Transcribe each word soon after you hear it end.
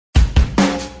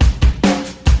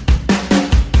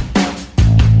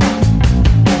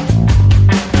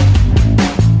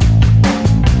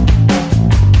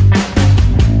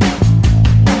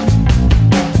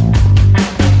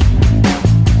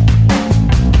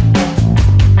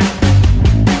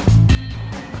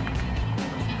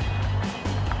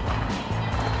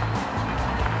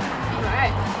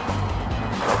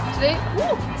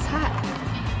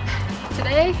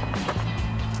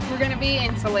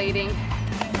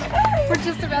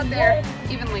just about there.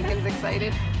 Even Lincoln's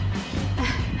excited.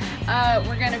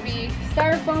 We're gonna be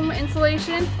styrofoam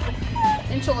insulationing.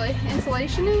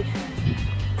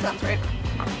 Sounds right.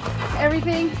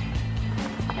 Everything's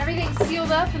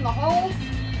sealed up in the holes.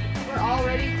 We're all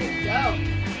ready to go. I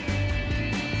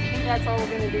think that's all we're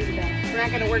gonna do today. We're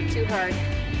not gonna work too hard.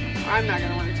 I'm not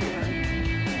gonna work too hard.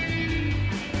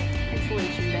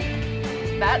 Insulation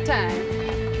day. About time.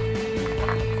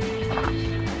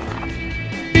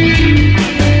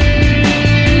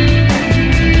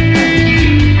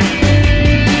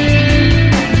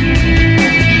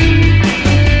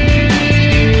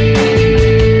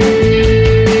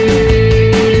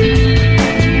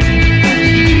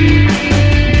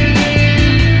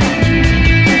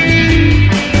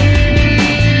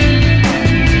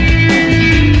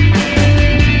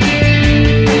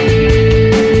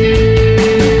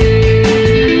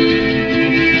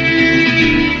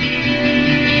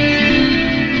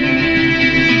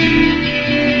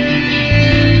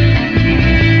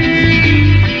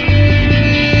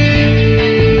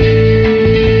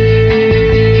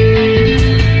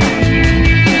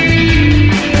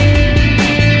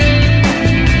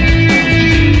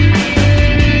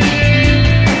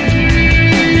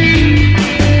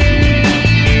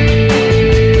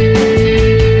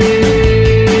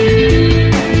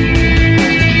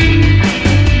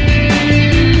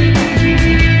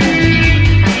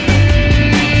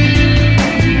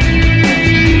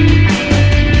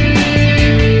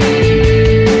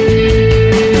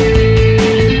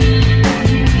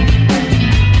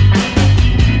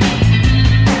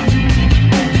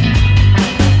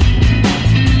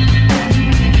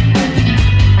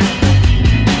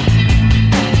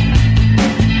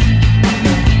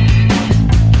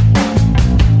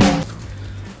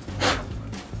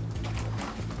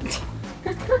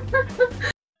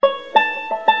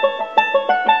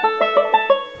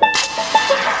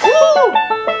 Woo!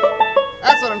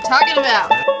 That's what I'm talking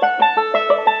about.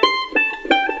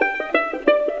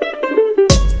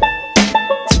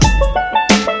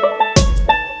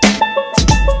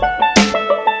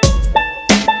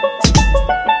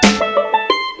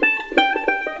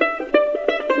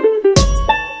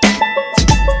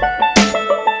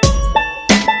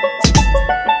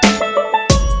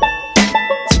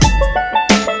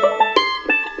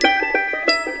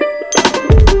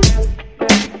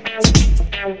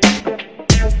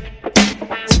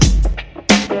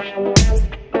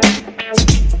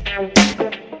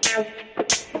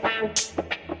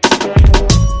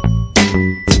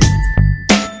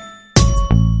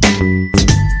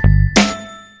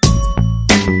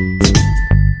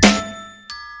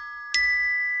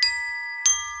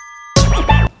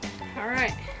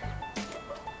 Alright,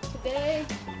 today,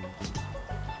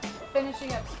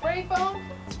 finishing up spray foam.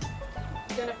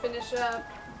 Gonna finish up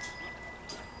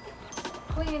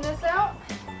cleaning this out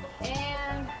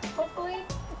and hopefully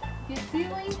get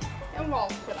ceiling and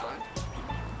walls put on.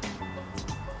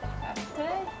 That's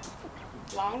today.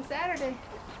 Long Saturday.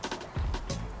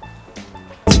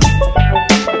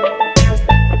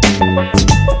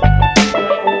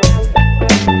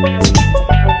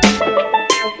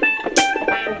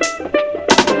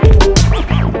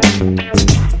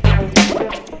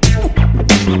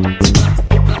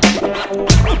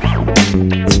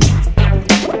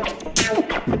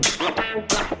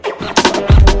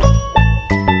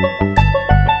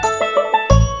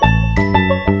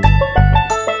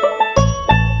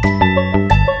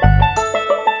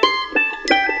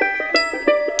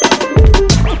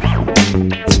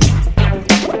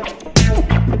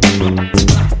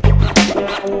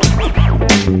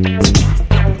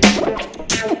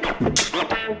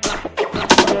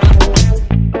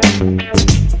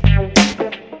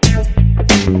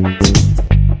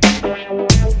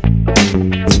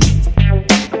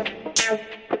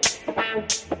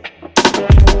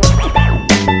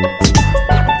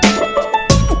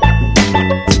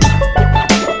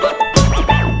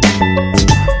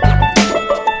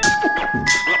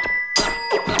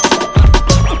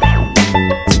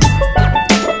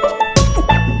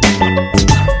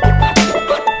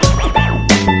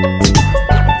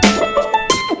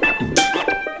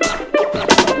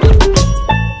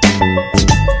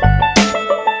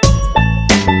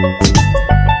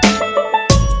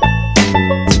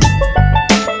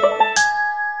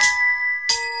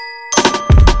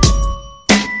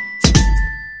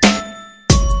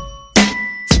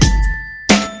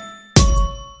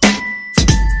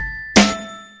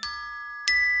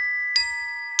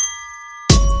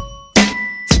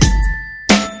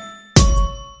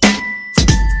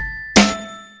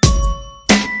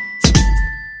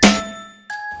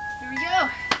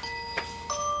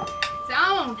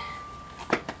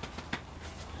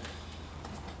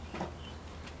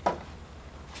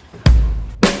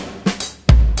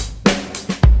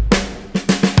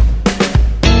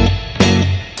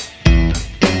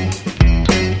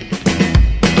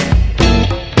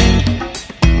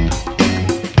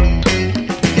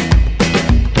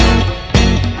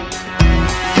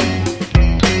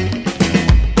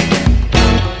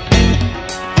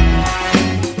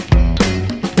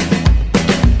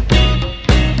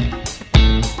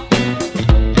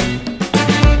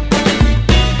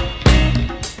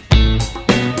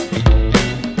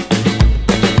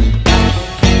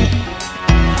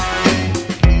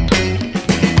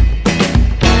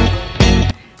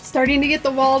 starting to get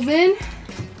the walls in.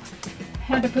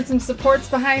 Had to put some supports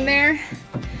behind there,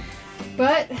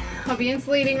 but I'll be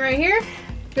insulating right here,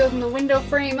 building the window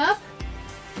frame up.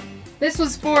 This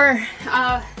was for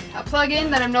a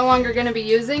plug-in that I'm no longer going to be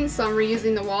using, so I'm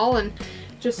reusing the wall and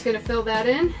just going to fill that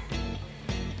in.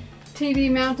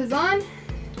 TV mount is on.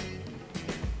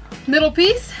 Middle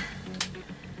piece.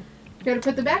 Got to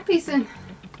put the back piece in.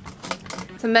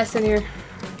 It's a mess in here.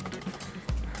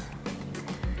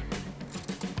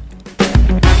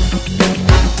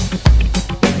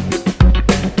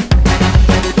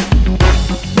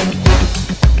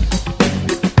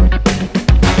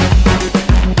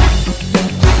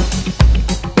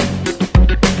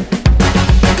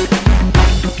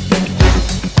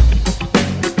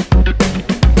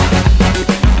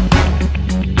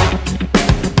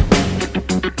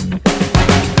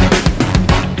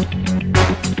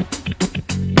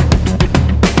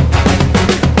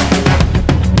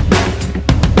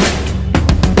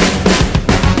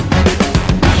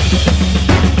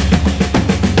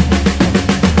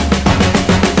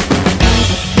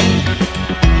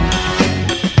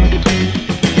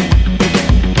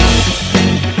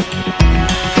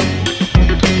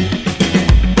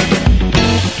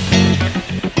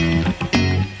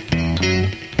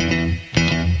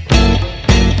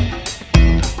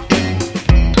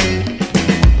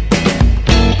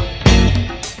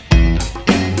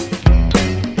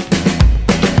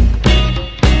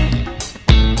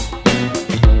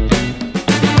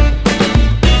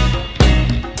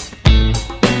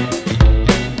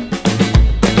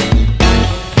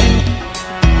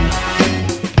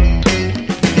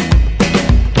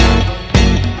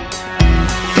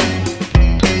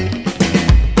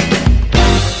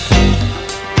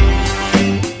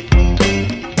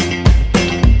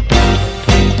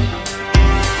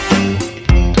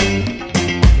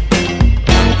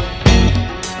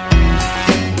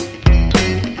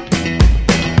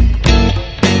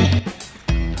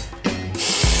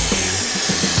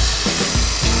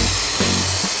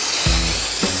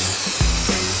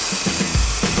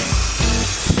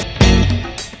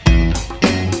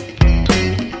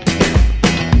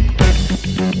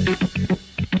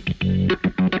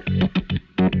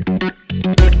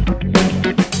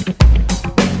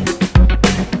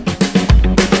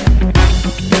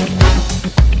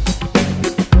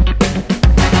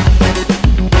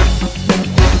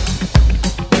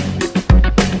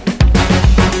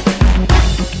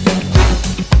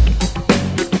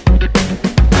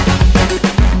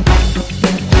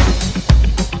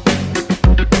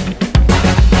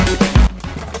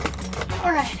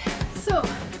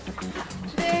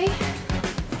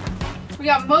 We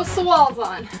got most of the walls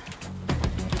on.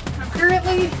 I'm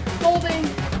currently holding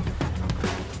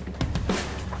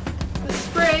the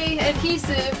spray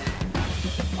adhesive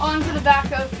onto the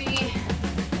back of the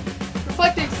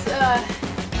reflective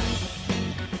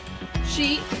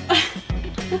sheet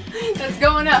that's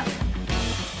going up.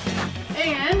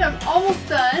 And I'm almost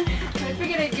done. I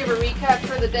figured I'd give a recap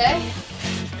for the day.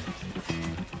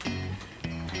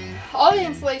 All the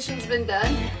insulation's been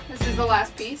done. This is the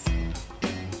last piece.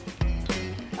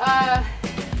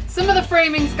 Some of the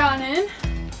framing's gone in,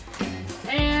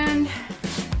 and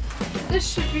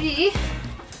this should be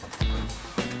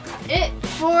it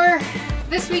for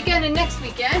this weekend and next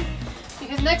weekend,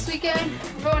 because next weekend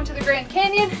we're going to the Grand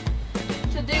Canyon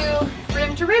to do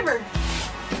Rim to River.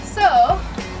 So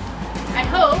I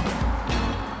hope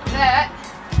that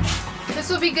this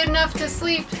will be good enough to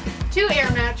sleep 2 air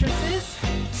mattresses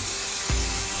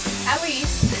at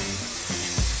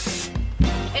least,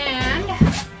 and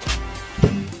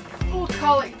we'll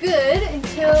call it good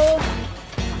until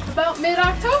about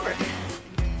mid-October,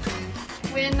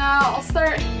 when I'll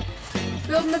start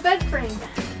building the bed frame.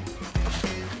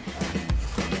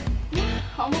 Yeah,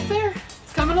 almost there.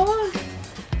 It's coming along.